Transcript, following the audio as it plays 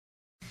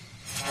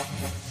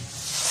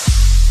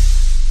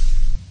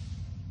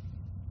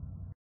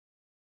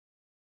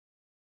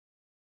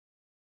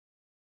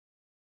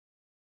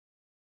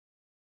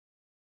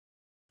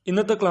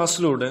ഇന്നത്തെ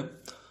ക്ലാസ്സിലൂടെ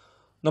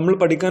നമ്മൾ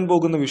പഠിക്കാൻ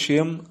പോകുന്ന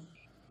വിഷയം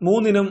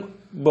മൂന്നിനം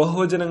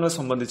ബഹുവചനങ്ങൾ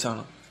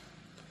സംബന്ധിച്ചാണ്.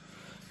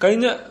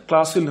 കഴിഞ്ഞ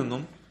ക്ലാസ്സിൽ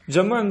നിന്നും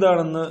ജമ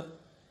എന്താണെന്ന്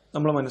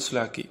നമ്മൾ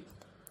മനസ്സിലാക്കി.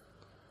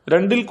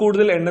 രണ്ടിൽ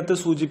കൂടുതൽ എണ്ണത്തെ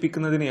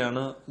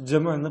സൂചിപ്പിക്കുന്നതിനെയാണ്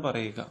ജമ എന്ന്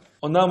പറയുക.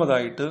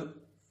 ഒന്നാമതായിട്ട്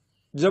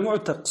ജമഉ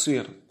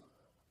തക്സീർ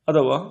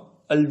അഥവാ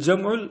അൽ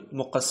ജമഉൽ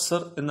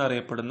മുഖസ്സർ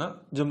എന്നറിയപ്പെടുന്ന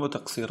ജമഉ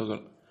തക്സീറുകൾ.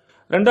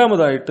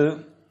 രണ്ടാമതായിട്ട്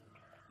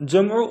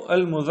ജമഉ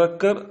അൽ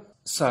മുദക്കർ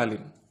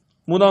സാലിം.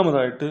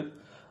 മൂന്നാമതായിട്ട്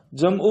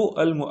ജംഉ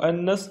അൽ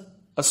മുഅന്നസ്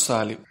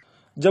അസ്സാലിം.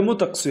 ജംഉ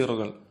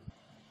തക്സീറുകൾ.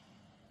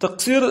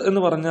 തക്സീർ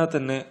എന്ന് പറഞ്ഞാൽ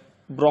തന്നെ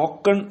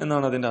ബ്രോക്കൺ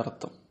എന്നാണ് അതിൻ്റെ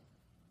അർത്ഥം.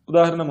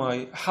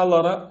 ഉദാഹരണമായി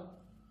ഹലറ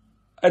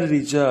അൽ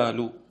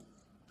റിജാലു,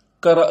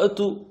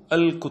 ഖറഅതു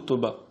അൽ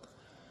കുതുബ.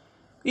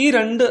 ഈ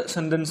രണ്ട്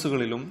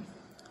സെന്റൻസുകളിലും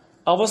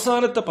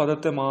അവസാനത്തെ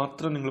പദത്തെ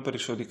മാത്രം നിങ്ങൾ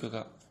പരിശോധിക്കുക.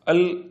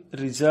 അൽ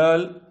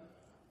റിജാൽ,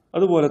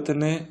 അതുപോലെ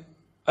തന്നെ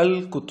അൽ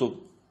കുതുബ്.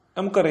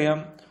 നമുക്കറിയാം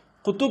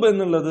കുതുബ്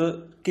എന്നുള്ളത്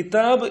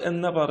കിതാബ്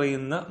എന്ന്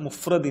പറയുന്ന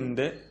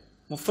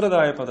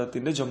മുഫ്രദായ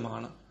പദത്തിന്റെ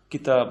ജമാണ്.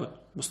 കിതാബ്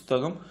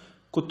പുസ്തകം,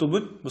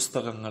 കുതുബുൻ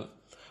പുസ്തകങ്ങൾ,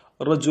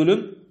 റജുലുൻ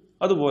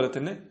അതുപോലെ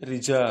തന്നെ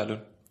റിജാലുൻ.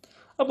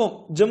 അപ്പം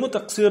ജമു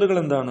തക്സീറുകൾ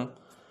എന്താണ്?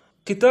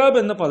 കിതാബ്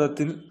എന്ന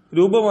പദത്തിൽ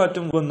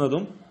രൂപമാറ്റം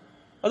വന്നതും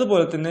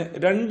അതുപോലെ തന്നെ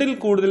രണ്ടിൽ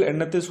കൂടുതൽ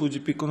എണ്ണത്തെ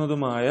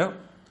സൂചിപ്പിക്കുന്നതുമായ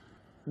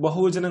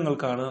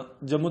ബഹുവചനങ്ങൾക്കാണ്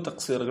ജമു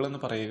തക്സീറുകൾ എന്ന്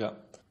പറയുക.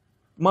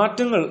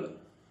 മാറ്റങ്ങൾ,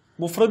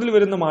 മുഫ്രദിൽ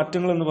വരുന്ന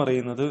മാറ്റങ്ങൾ എന്ന്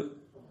പറയുന്നത്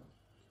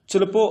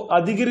ചിലപ്പോൾ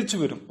അധികരിച്ചു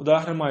വരും.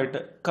 ഉദാഹരണമായിട്ട്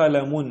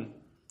കലമുൻ,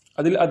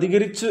 അതിൽ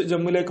അധികരിച്ച്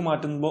ജമ്മിലേക്ക്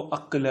മാറ്റുമ്പോൾ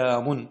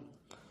അക്ലാമുൻ.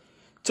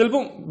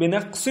 ചിലപ്പം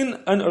ബിനഖ്സിൻ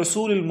അൻ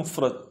ഉസൂലിൽ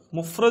മുഫ്രദ്,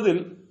 മുഫ്രദിൽ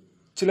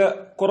ചില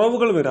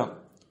കുറവുകൾ വരാം.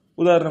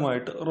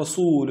 ഉദാഹരണമായിട്ട്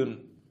റസൂലുൻ,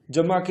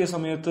 ജമാക്കിയ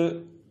സമയത്ത്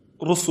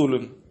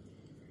റുസൂലുൻ,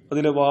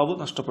 അതിലെ വാവ്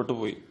നഷ്ടപ്പെട്ടു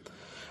പോയി.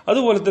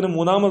 അതുപോലെ തന്നെ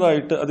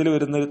മൂന്നാമതായിട്ട് അതിൽ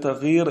വരുന്ന ഒരു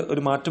തഗീർ,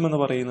 ഒരു മാറ്റം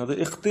എന്ന് പറയുന്നത്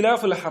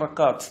ഇഖ്തിലാഫ് അൽ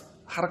ഹറക്കാത്ത്,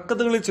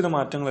 ഹർക്കത്തുകളിൽ ചില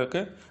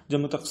മാറ്റങ്ങളൊക്കെ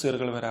ജമ്മു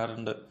തക്സീറുകൾ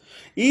വരാറുണ്ട്.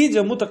 ഈ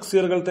ജമ്മു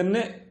തക്സീറുകൾ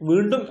തന്നെ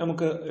വീണ്ടും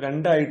നമുക്ക്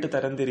രണ്ടായിട്ട്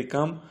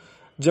തരംതിരിക്കാം.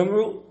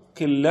 ജമു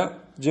കില്ല,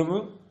 ജമു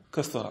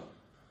കസ്റ.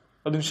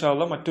 അത് ഇൻഷാ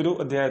അല്ലാഹ് മറ്റൊരു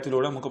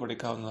അധ്യായത്തിലൂടെ നമുക്ക്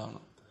പഠിക്കാവുന്നതാണ്.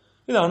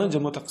 ഇതാണ്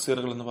ജമ്മു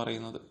തക്സീറുകൾ എന്ന്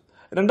പറയുന്നത്.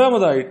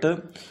 രണ്ടാമതായിട്ട്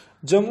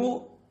ജമു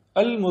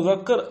അൽ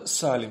മുദക്കർ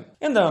സാലിം.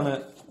 എന്താണ്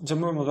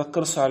ജമു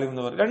മുദക്കർ സാലിം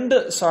എന്ന് പറയുന്നത്? രണ്ട്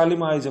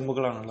സാലിമായ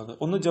ജമ്മുകളാണുള്ളത്.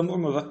 ഒന്ന് ജമു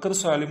മുദക്കർ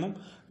സാലിമും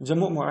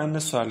ജമു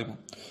മുഅന്നസ് സാലിമും.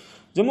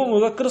 ജമു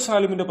മുദക്കർ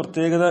സാലിമിന്റെ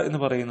പ്രത്യേകത എന്ന്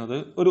പറയുന്നത്,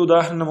 ഒരു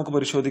ഉദാഹരണം നമുക്ക്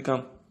പരിശോധിക്കാം.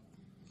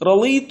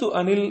 റളീതു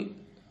അനിൽ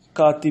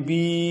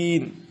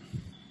കാതിബീൻ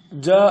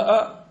ജാഅ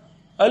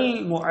അൽ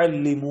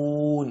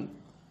മുഅല്ലിമൂൻ.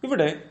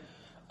 ഇവിടെ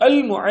അൽ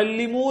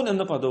മുഅല്ലിമൂൻ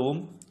എന്ന പദവും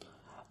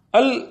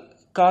അൽ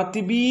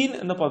കാതിബീൻ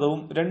എന്ന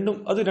പദവും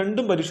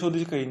രണ്ടും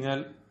പരിശോധിച്ച് കഴിഞ്ഞാൽ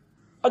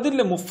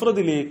അതിന്റെ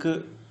മുഫ്രദിലേക്ക്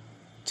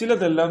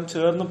ചിലതെല്ലാം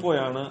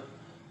ചേർന്നപ്പോഴാണ്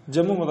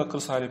ജമു മുദക്കർ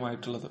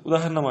സാലിമായിട്ടുള്ളത്.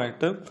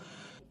 ഉദാഹരണമായിട്ട്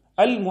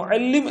അൽ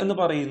മുഅല്ലിം എന്ന്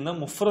പറയുന്ന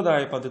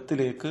മുഫ്രദായ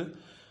പദത്തിലേക്ക്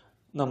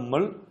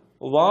നമ്മൾ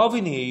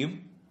വാവിനെയും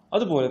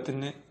അതുപോലെ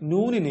തന്നെ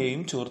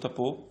നൂനിനെയും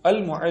ചേർത്തപ്പോൾ അൽ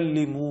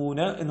മുഅല്ലിമൂന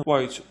എന്ന്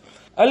വായിച്ചു.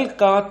 അൽ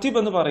കാത്തിബ്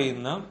എന്ന്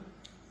പറയുന്ന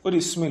ഒരു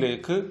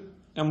ഇസ്മിലേക്ക്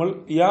നമ്മൾ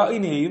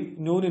യാഇനെയും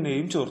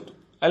നൂനിനെയും ചേർത്തു,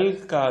 അൽ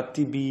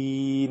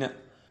കാത്തിബീന.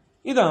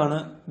 ഇതാണ്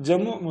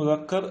ജമു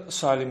മുദക്കർ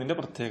സാലിമിന്റെ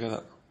പ്രത്യേകത.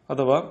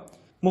 അഥവാ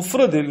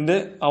മുഫ്രദിന്റെ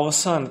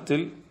അവസാനത്തിൽ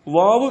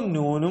വാവും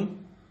നൂനും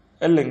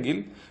അല്ലെങ്കിൽ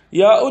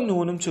യാഉം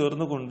നൂനും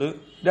ചേർന്നുകൊണ്ട്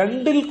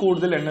രണ്ടിൽ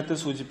കൂടുതൽ എണ്ണത്തെ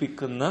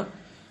സൂചിപ്പിക്കുന്ന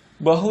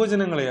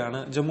ബഹുവചനങ്ങളെയാണ്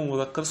ജമു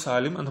മുദക്കർ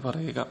സാലിം എന്ന്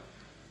പറയുക.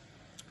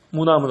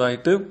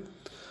 മൂന്നാമതായിട്ട്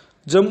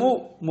ജമു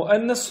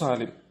മുഅന്നസ്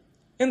സാലിം.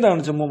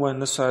 എന്താണ് ജമു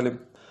മുഅന്നസ് സാലിം?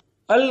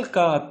 അൽ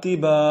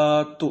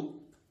കാതിബാത്തു,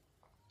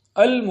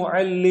 അൽ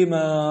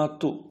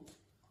മുഅല്ലിമാത്തു,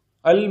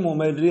 അൽ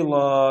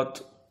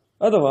മുമർരിളാത്ത്.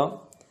 അഥവാ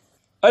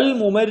അൽ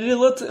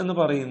മുമർരിളത്ത് എന്ന്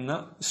പറയുന്ന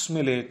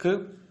ഇസ്മിലേക്ക്,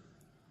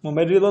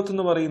 മുമർരിളത്ത്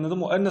എന്ന് പറയുന്നത്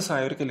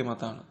മുഅന്നസായ ഒരു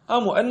കലിമത്താണ്. ആ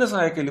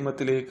മുഅന്നസായ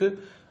കലിമത്തിലേക്ക്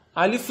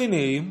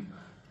അലിഫിനെയും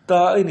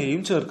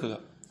താഇനെയും ചേർക്കുക.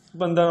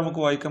 അപ്പൊ എന്താണ്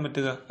നമുക്ക് വായിക്കാൻ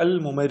പറ്റുക? അൽ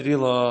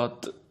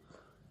മുമർരിളാത്ത്.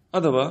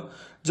 അഥവാ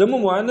ജമു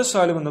മുഅന്നസ്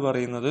സാലിം എന്ന്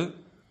പറയുന്നത്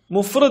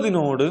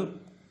മുഫ്രദിനോട്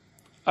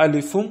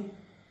അലിഫും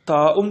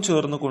താഉം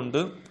ചേർന്നുകൊണ്ട്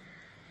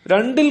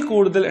രണ്ടിൽ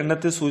കൂടുതൽ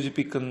എണ്ണത്തെ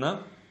സൂചിപ്പിക്കുന്ന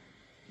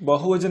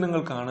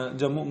ബഹുവചനങ്ങൾക്കാണ്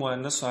ജമു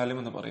മുഅന്നസ് സാലിം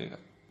എന്ന് പറയുക.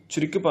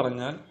 ചുരുക്കി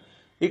പറഞ്ഞാൽ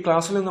ഈ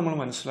ക്ലാസ്സിൽ നമ്മൾ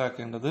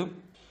മനസ്സിലാക്കേണ്ടത്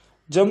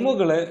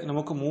ജമ്മുകളെ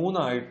നമുക്ക്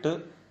മൂന്നായിട്ട്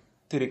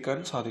തിരിക്കാൻ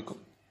സാധിക്കും.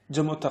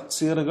 ജമു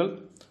തക്സീറുകൾ,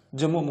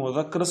 ജമു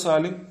മുദക്കർ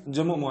സാലിം,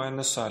 ജമു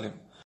മുഅന്നസ് സാലിം.